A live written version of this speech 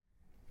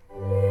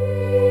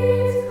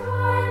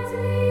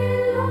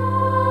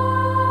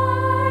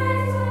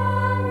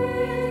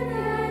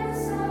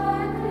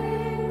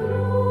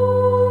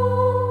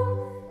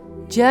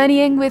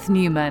Journeying with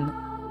Newman,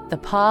 The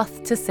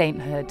Path to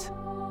Sainthood.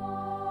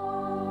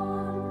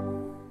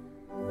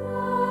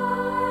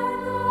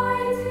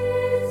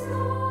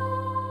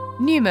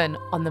 Newman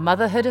on the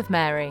Motherhood of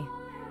Mary.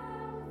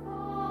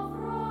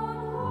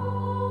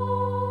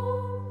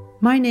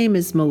 My name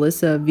is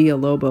Melissa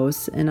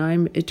Villalobos, and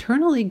I'm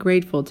eternally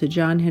grateful to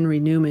John Henry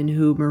Newman,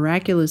 who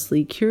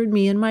miraculously cured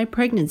me in my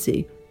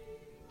pregnancy.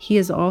 He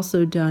has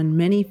also done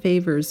many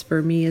favors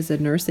for me as a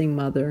nursing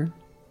mother.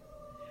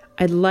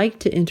 I'd like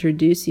to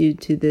introduce you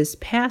to this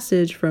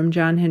passage from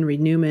John Henry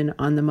Newman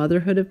on the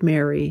Motherhood of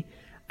Mary.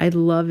 I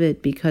love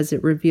it because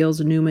it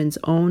reveals Newman's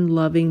own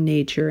loving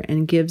nature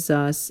and gives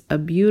us a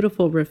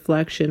beautiful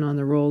reflection on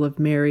the role of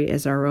Mary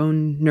as our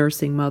own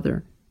nursing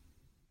mother.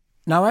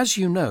 Now, as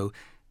you know,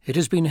 it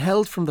has been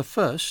held from the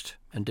first,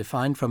 and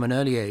defined from an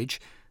early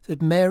age,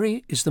 that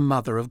Mary is the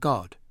Mother of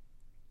God.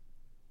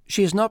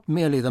 She is not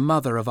merely the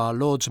mother of our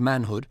Lord's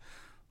manhood,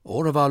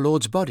 or of our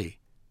Lord's body,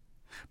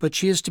 but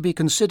she is to be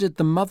considered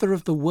the mother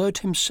of the Word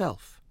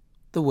himself,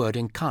 the Word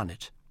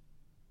incarnate.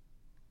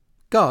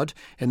 God,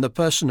 in the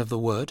person of the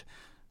Word,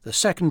 the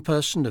second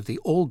person of the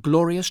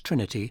all-glorious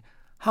Trinity,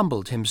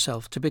 humbled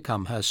himself to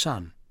become her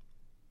Son.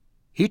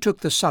 He took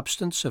the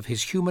substance of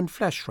his human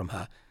flesh from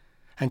her,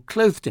 and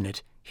clothed in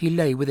it he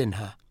lay within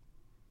her.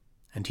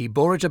 And he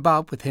bore it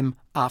about with him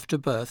after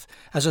birth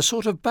as a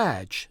sort of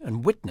badge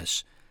and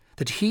witness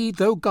that he,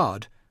 though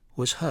God,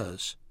 was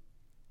hers.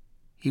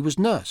 He was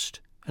nursed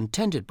and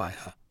tended by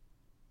her.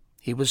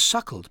 He was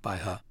suckled by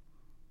her.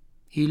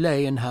 He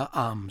lay in her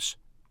arms.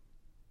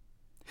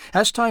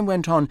 As time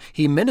went on,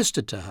 he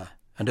ministered to her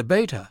and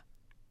obeyed her.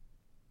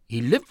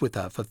 He lived with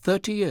her for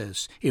 30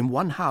 years in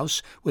one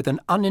house with an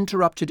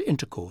uninterrupted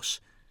intercourse,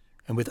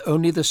 and with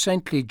only the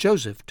saintly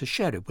Joseph to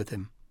share it with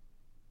him.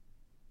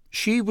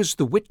 She was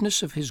the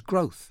witness of his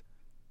growth,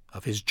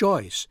 of his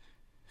joys,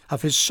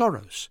 of his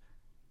sorrows,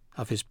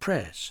 of his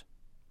prayers.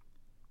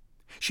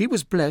 She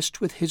was blessed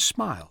with his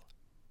smile,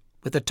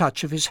 with the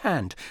touch of his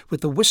hand,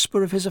 with the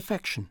whisper of his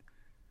affection,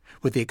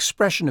 with the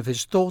expression of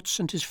his thoughts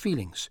and his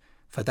feelings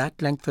for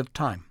that length of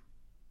time.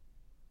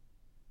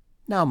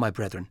 Now, my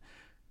brethren,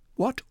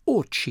 what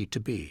ought she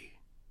to be?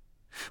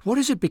 What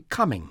is it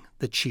becoming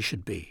that she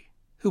should be,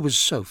 who was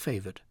so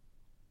favoured?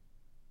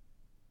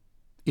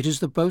 It is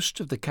the boast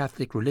of the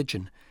Catholic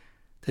religion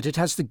that it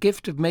has the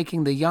gift of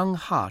making the young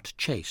heart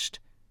chaste.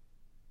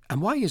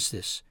 And why is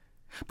this?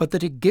 But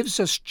that it gives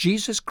us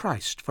Jesus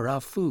Christ for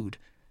our food,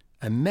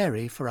 and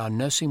Mary for our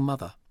nursing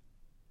mother.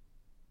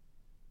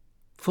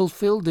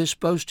 Fulfill this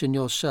boast in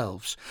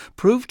yourselves.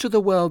 Prove to the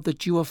world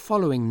that you are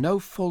following no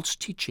false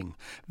teaching.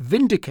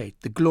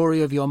 Vindicate the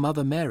glory of your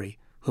mother Mary,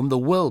 whom the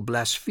world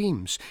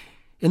blasphemes,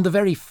 in the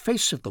very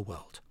face of the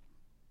world,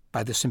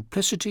 by the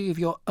simplicity of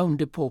your own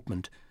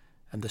deportment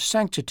and the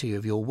sanctity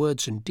of your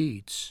words and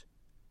deeds.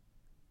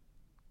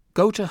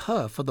 Go to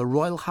her for the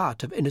royal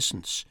heart of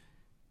innocence.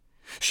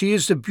 She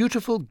is the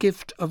beautiful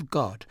gift of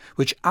God,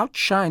 which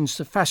outshines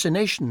the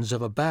fascinations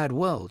of a bad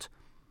world,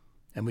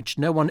 and which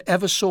no one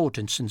ever sought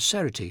in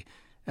sincerity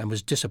and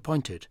was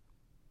disappointed.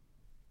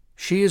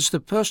 She is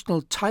the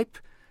personal type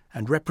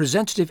and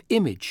representative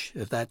image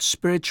of that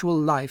spiritual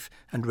life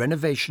and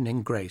renovation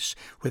in grace,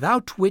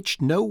 without which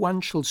no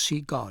one shall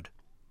see God.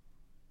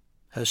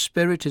 Her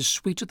spirit is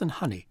sweeter than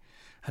honey,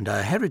 and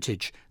her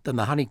heritage than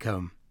the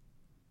honeycomb.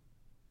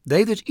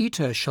 They that eat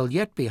her shall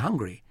yet be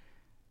hungry,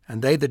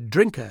 and they that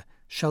drink her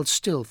shall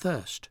still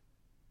thirst.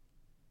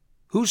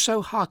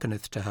 Whoso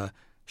hearkeneth to her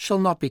shall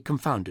not be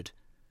confounded,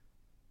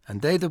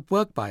 and they that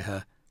work by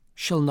her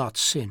shall not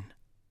sin.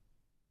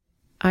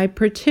 I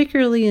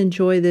particularly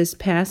enjoy this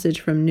passage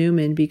from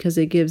Newman because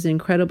it gives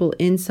incredible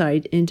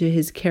insight into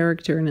his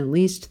character in at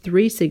least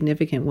 3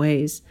 significant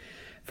ways.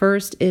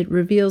 First, it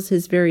reveals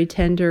his very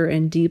tender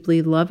and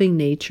deeply loving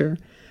nature.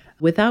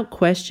 Without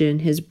question,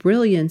 his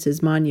brilliance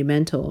is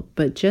monumental,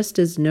 but just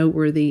as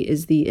noteworthy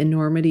is the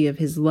enormity of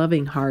his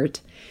loving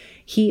heart.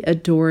 He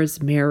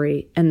adores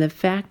Mary, and the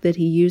fact that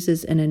he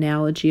uses an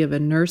analogy of a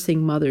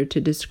nursing mother to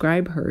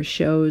describe her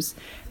shows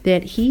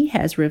that he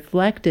has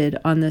reflected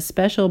on the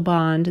special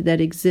bond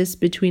that exists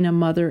between a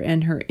mother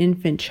and her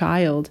infant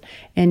child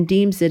and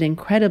deems it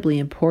incredibly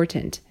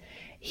important.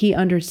 He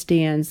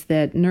understands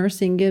that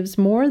nursing gives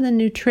more than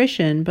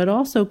nutrition, but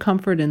also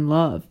comfort and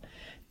love.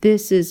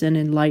 This is an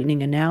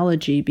enlightening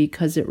analogy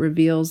because it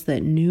reveals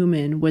that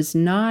Newman was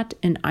not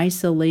an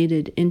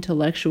isolated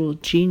intellectual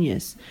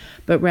genius,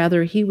 but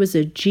rather he was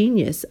a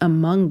genius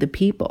among the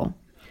people.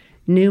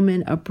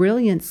 Newman, a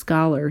brilliant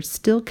scholar,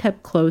 still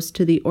kept close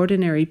to the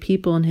ordinary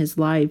people in his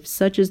life,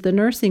 such as the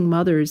nursing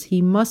mothers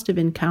he must have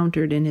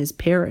encountered in his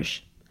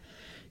parish.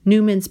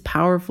 Newman's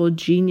powerful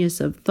genius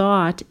of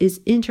thought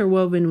is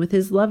interwoven with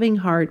his loving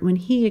heart when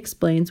he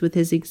explains with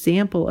his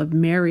example of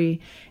Mary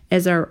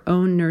as our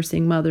own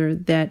nursing mother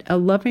that a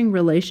loving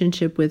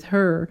relationship with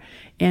her,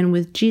 and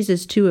with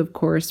Jesus too, of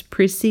course,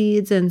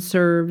 precedes and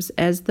serves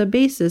as the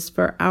basis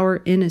for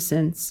our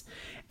innocence,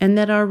 and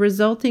that our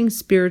resulting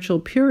spiritual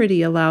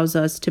purity allows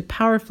us to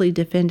powerfully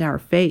defend our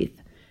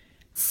faith.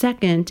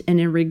 Second, and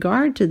in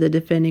regard to the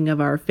defending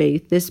of our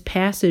faith, this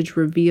passage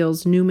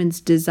reveals Newman's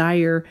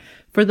desire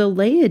for the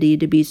laity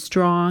to be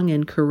strong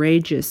and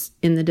courageous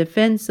in the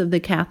defense of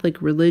the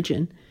Catholic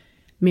religion.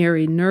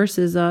 Mary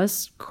nurses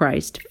us,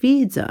 Christ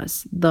feeds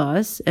us.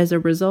 Thus, as a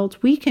result,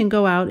 we can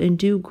go out and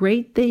do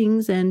great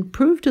things and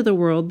prove to the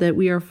world that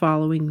we are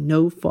following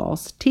no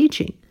false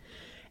teaching.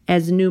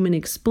 As Newman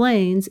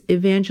explains,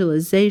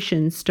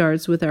 evangelization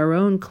starts with our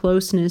own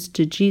closeness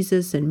to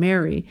Jesus and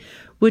Mary,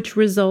 which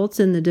results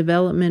in the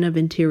development of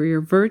interior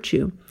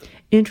virtue.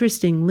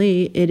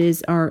 Interestingly, it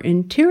is our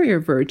interior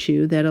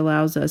virtue that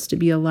allows us to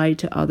be a light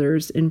to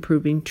others in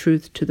proving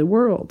truth to the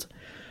world.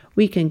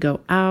 We can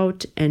go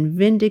out and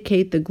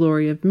vindicate the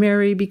glory of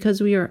Mary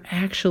because we are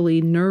actually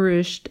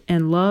nourished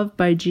and loved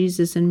by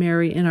Jesus and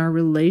Mary in our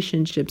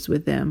relationships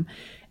with them,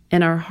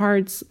 and our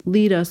hearts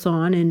lead us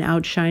on in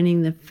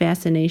outshining the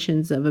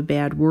fascinations of a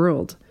bad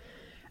world.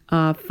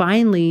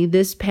 Finally,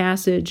 this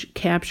passage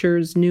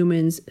captures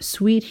Newman's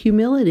sweet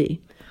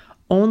humility.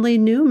 Only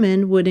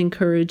Newman would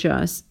encourage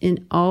us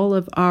in all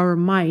of our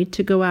might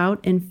to go out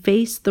and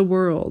face the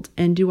world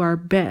and do our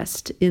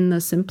best in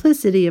the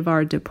simplicity of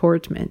our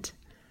deportment.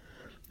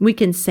 We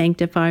can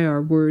sanctify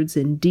our words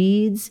and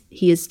deeds.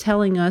 He is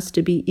telling us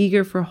to be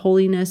eager for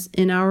holiness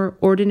in our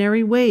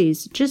ordinary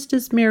ways, just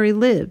as Mary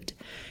lived.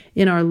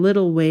 In our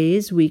little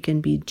ways, we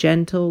can be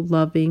gentle,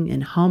 loving,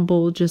 and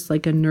humble, just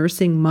like a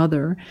nursing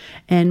mother.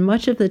 And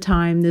much of the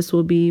time, this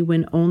will be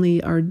when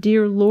only our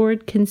dear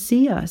Lord can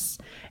see us.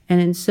 And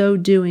in so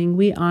doing,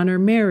 we honor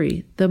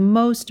Mary, the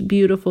most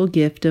beautiful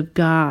gift of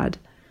God.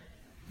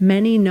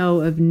 Many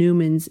know of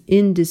Newman's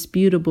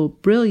indisputable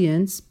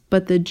brilliance,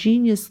 but the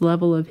genius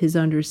level of his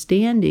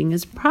understanding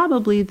is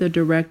probably the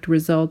direct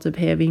result of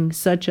having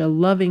such a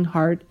loving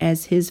heart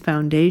as his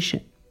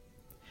foundation.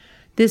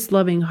 This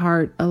loving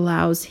heart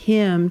allows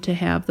him to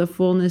have the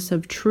fullness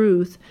of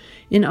truth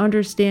in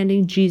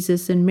understanding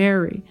Jesus and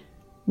Mary.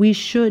 We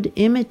should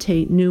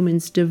imitate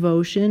Newman's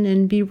devotion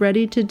and be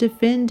ready to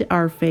defend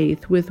our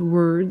faith with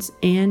words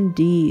and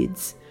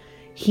deeds.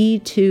 He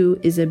too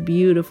is a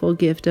beautiful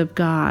gift of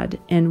God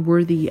and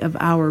worthy of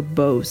our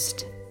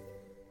boast.